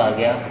 0 आ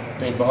गया।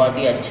 तो ये बहुत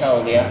ही अच्छा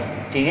हो गया।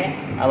 ठीक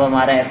है, अब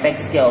हमारा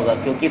f(x) क्या होगा,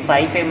 क्योंकि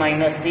 5a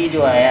माइनस c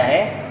जो आया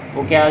है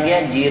वो क्या आ गया,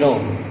 0।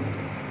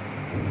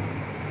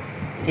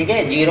 ठीक है,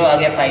 0 आ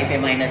गया 5a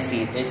माइनस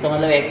सी, तो इसका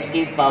मतलब x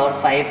की पावर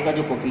 5 का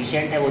जो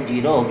कोफिशिएंट है वो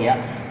 0 हो गया,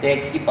 तो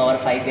x की पावर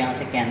 5 यहाँ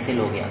से कैंसिल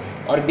हो गया,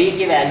 और b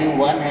की वैल्यू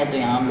 1 है, तो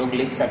यहाँ हम लोग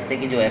लिख सकते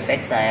हैं कि जो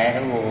fx आया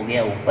है वो हो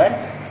गया ऊपर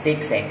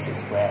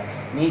 6x²।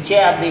 नीचे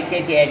आप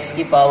देखिए कि x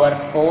की पावर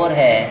 4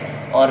 है,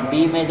 और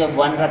b में जब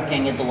 1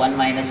 रखेंगे तो 1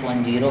 माइनस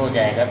 1 0 हो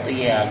जाएगा, तो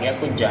ये आ गया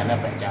कुछ जाना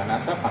पहचाना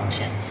सा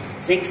फंक्शन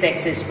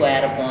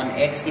 6x² अपॉन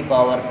x की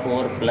पावर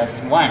 4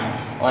 प्लस 1,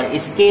 और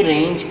इसके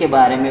रेंज के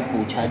बारे में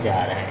पूछा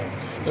जा रहा है।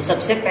 तो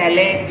सबसे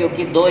पहले,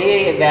 क्योंकि दो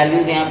ही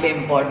वैल्यूज यहाँ पे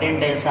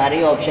इंपॉर्टेंट है,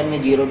 सारे ऑप्शन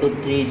में 0 to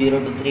 3 0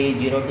 to 3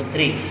 0 to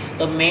 3,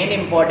 तो मेन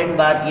इंपॉर्टेंट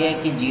बात यह है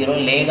कि 0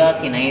 लेगा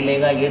कि नहीं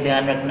लेगा ये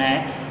ध्यान रखना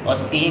है,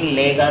 और 3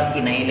 लेगा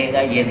कि नहीं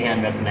लेगा ये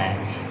ध्यान रखना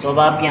है। तो अब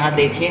आप यहाँ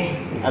देखिए,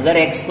 अगर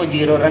x को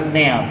 0 रख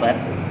दें यहाँ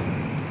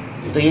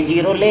पर, तो ये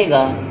 0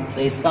 लेगा,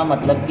 तो इसका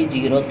मतलब कि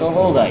 0 तो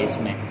होगा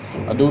इसमें।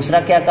 और दूसरा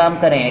क्या काम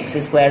करें,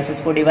 x² से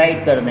इसको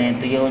डिवाइड कर दें,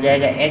 तो ये हो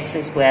जाएगा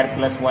x²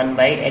 प्लस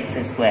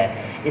 1/x²।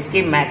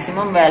 इसकी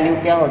मैक्सिमम वैल्यू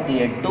क्या होती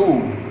है 2,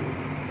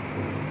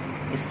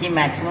 इसकी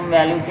मैक्सिमम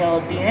वैल्यू क्या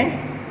होती है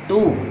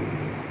 2,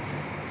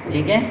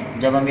 ठीक है।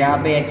 जब हम यहाँ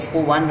पे x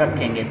को 1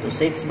 रखेंगे तो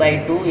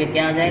 6/2 ये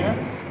क्या आ जाएगा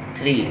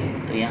 3,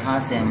 तो यहाँ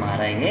से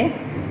हमारा ये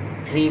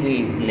 3 भी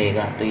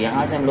लेगा, तो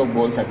यहाँ से हम लोग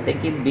बोल सकते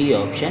हैं कि बी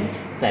ऑप्शन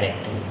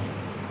करेक्ट है।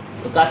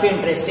 तो काफ़ी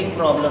इंटरेस्टिंग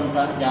प्रॉब्लम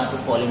था, जहाँ पे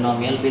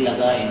पॉलिनोमियल भी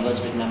लगा,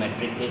 इनवर्स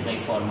ट्रिग्नोमेट्रिक के कई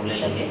फॉर्मूले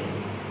लगे।